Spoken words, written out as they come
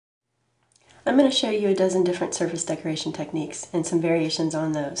I'm going to show you a dozen different surface decoration techniques and some variations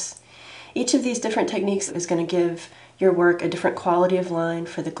on those. Each of these different techniques is going to give your work a different quality of line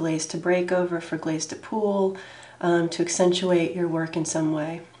for the glaze to break over, for glaze to pool, to accentuate your work in some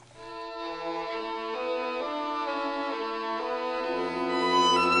way.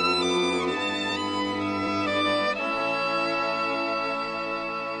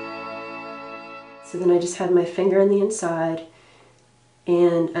 So then I just have my finger on the inside,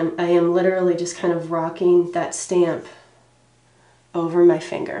 and I am literally just kind of rocking that stamp over my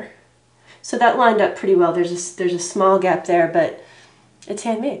finger. So that lined up pretty well. There's a small gap there, but it's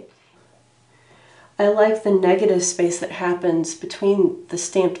handmade. I like the negative space that happens between the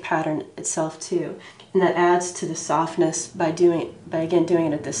stamped pattern itself too, and that adds to the softness by again doing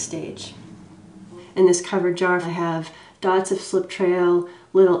it at this stage. In this covered jar I have dots of slip trail,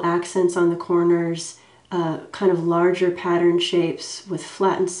 little accents on the corners, kind of larger pattern shapes with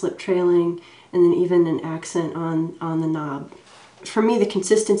flattened slip trailing, and then even an accent on the knob. For me, the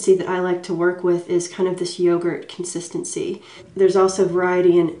consistency that I like to work with is kind of this yogurt consistency. There's also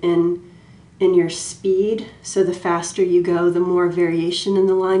variety in your speed, so the faster you go, the more variation in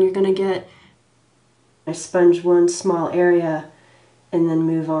the line you're going to get. I sponge one small area and then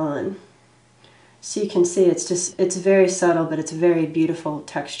move on. So you can see it's very subtle, but it's a very beautiful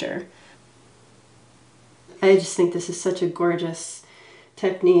texture. I just think this is such a gorgeous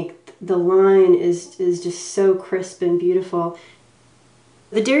technique. The line is just so crisp and beautiful.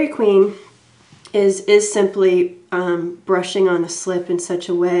 The Dairy Queen is simply brushing on the slip in such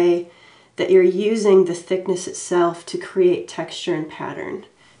a way that you're using the thickness itself to create texture and pattern.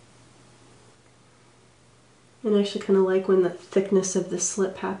 And I actually kind of like when the thickness of the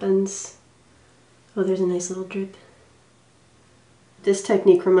slip happens. Oh, there's a nice little drip. This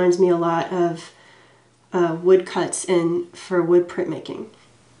technique reminds me a lot of woodcuts for wood printmaking.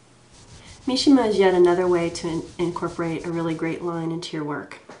 Mishima is yet another way to incorporate a really great line into your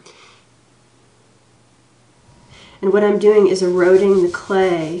work. And what I'm doing is eroding the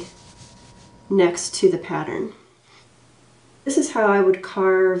clay next to the pattern. This is how I would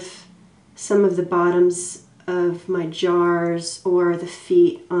carve some of the bottoms of my jars or the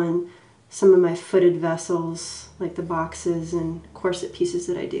feet on some of my footed vessels, like the boxes and corset pieces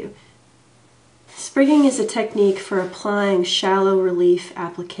that I do. Sprigging is a technique for applying shallow relief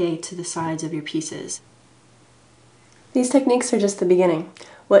applique to the sides of your pieces. These techniques are just the beginning.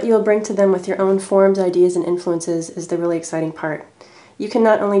 What you'll bring to them with your own forms, ideas, and influences is the really exciting part. You can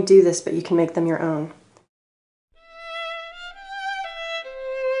not only do this, but you can make them your own.